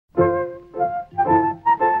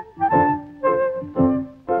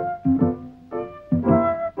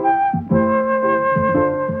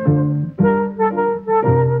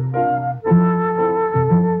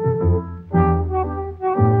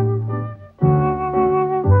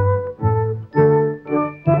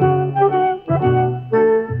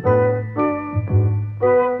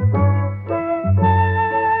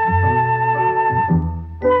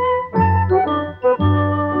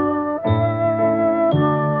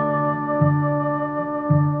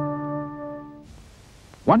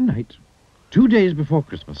One night, 2 days before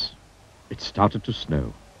Christmas, it started to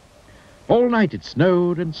snow. All night it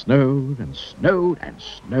snowed and snowed and snowed and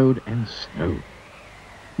snowed and snowed.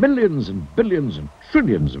 Millions and billions and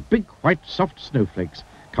trillions of big white soft snowflakes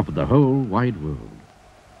covered the whole wide world.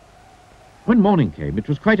 When morning came, it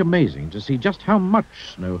was quite amazing to see just how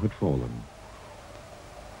much snow had fallen.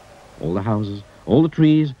 All the houses, all the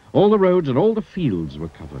trees, all the roads, and all the fields were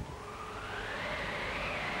covered.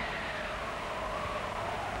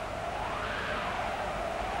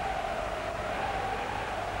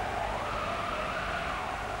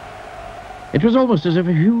 It was almost as if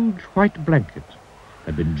a huge white blanket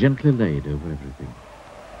had been gently laid over everything.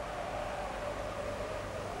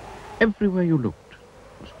 Everywhere you looked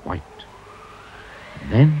was white.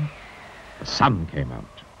 And then the sun came out.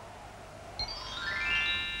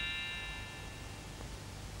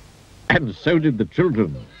 And so did the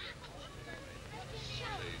children.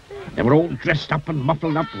 They were all dressed up and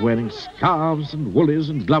muffled up, wearing scarves and woolies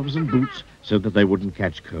and gloves and boots so that they wouldn't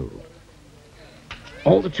catch cold.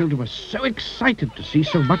 All the children were so excited to see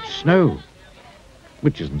so much snow,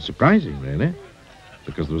 which isn't surprising, really,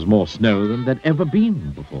 because there was more snow than there'd ever been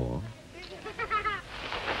before.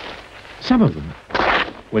 Some of them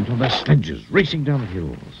went on their sledges, racing down the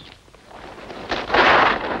hills.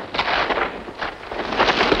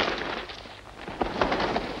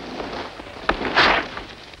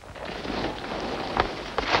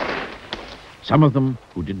 Some of them,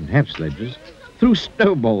 who didn't have sledges, threw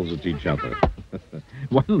snowballs at each other.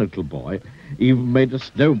 One little boy even made a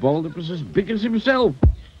snowball that was as big as himself.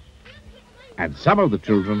 And some of the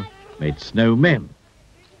children made snowmen.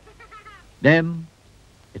 Then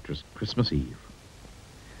it was Christmas Eve.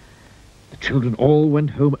 The children all went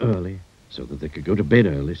home early so that they could go to bed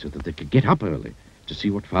early, so that they could get up early to see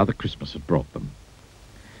what Father Christmas had brought them.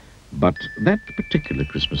 But that particular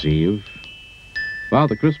Christmas Eve,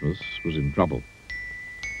 Father Christmas was in trouble.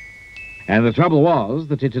 And the trouble was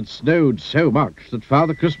that it had snowed so much that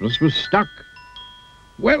Father Christmas was stuck.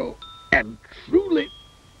 Well, and truly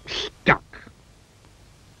stuck.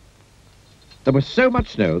 There was so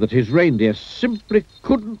much snow that his reindeer simply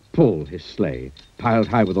couldn't pull his sleigh, piled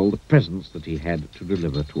high with all the presents that he had to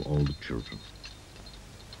deliver to all the children.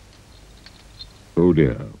 Oh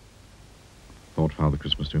dear, thought Father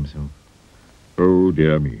Christmas to himself. Oh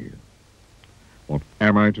dear me, what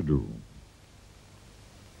am I to do?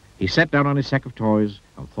 He sat down on his sack of toys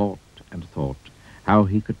and thought how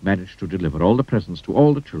he could manage to deliver all the presents to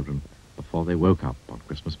all the children before they woke up on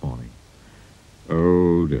Christmas morning.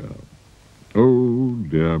 Oh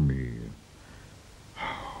dear me,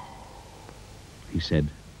 he said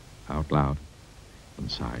out loud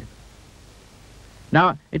and sighed.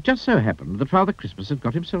 Now, it just so happened that Father Christmas had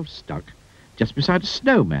got himself stuck just beside a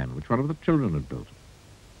snowman which one of the children had built.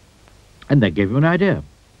 And that gave him an idea,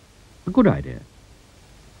 a good idea.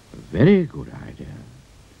 A very good idea.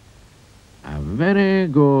 A very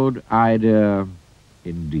good idea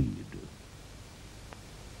indeed.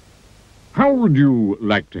 How would you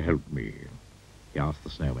like to help me? He asked the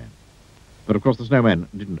snowman. But of course the snowman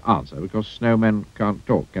didn't answer, because snowmen can't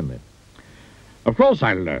talk, can they? Of course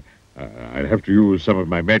I'll have to use some of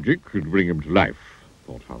my magic to bring him to life,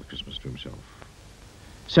 thought Father Christmas to himself.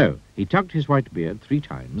 So he tugged his white beard 3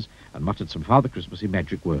 times and muttered some Father Christmassy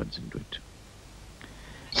magic words into it.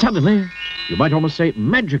 Suddenly, you might almost say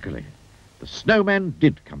magically, the snowman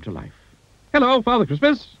did come to life. Hello, Father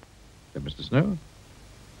Christmas, said Mr. Snow,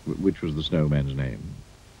 which was the snowman's name.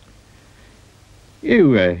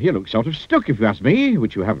 You look sort of stuck, if you ask me,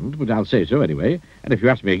 which you haven't, but I'll say so anyway. And if you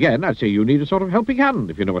ask me again, I'd say you need a sort of helping hand,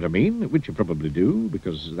 if you know what I mean, which you probably do,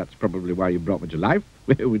 because that's probably why you brought me to life,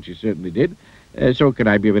 which you certainly did. So can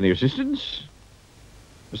I be of any assistance?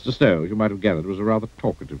 Mr. Snow, you might have gathered, was a rather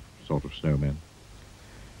talkative sort of snowman.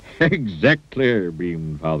 Exactly,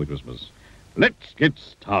 beamed Father Christmas. Let's get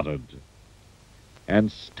started.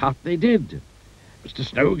 And start they did. Mr.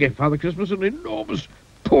 Snow gave Father Christmas an enormous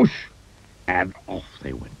push, and off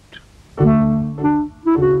they went.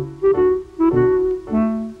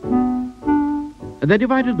 And they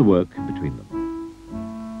divided the work between them.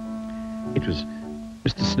 It was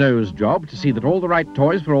Mr. Snow's job to see that all the right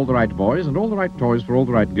toys for all the right boys and all the right toys for all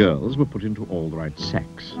the right girls were put into all the right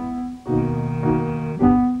sacks.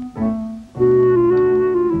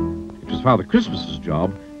 Father Christmas's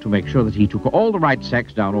job to make sure that he took all the right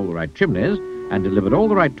sacks down all the right chimneys and delivered all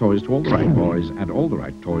the right toys to all the right boys and all the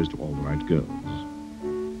right toys to all the right girls.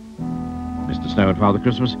 Mr. Snow and Father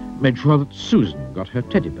Christmas made sure that Susan got her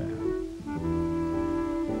teddy bear.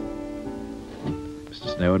 Mr.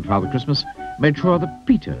 Snow and Father Christmas made sure that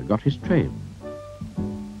Peter got his train.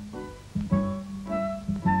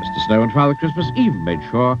 Mr. Snow and Father Christmas even made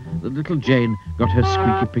sure that little Jane got her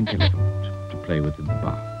squeaky pink elephant to play with in the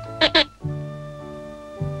bath.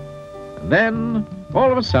 And then, all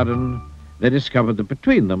of a sudden, they discovered that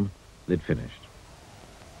between them, they'd finished.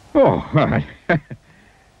 Oh,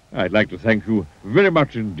 I'd like to thank you very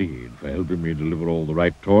much indeed for helping me deliver all the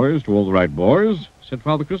right toys to all the right boys, said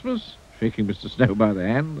Father Christmas, shaking Mr. Snow by the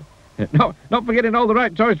hand. No, not forgetting all the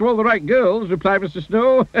right toys to all the right girls, replied Mr.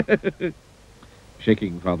 Snow,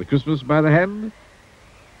 shaking Father Christmas by the hand.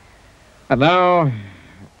 And now,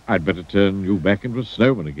 I'd better turn you back into a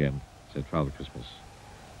snowman again, said Father Christmas.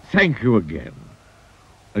 Thank you again,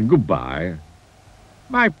 and goodbye.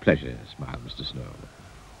 My pleasure, smiled Mr. Snow.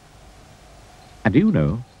 And do you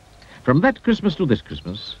know, from that Christmas to this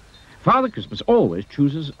Christmas, Father Christmas always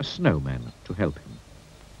chooses a snowman to help him.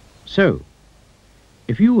 So,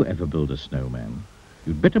 if you ever build a snowman,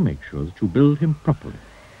 you'd better make sure that you build him properly.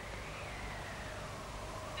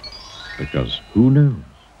 Because who knows?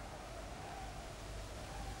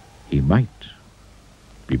 He might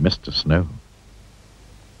be Mr. Snow.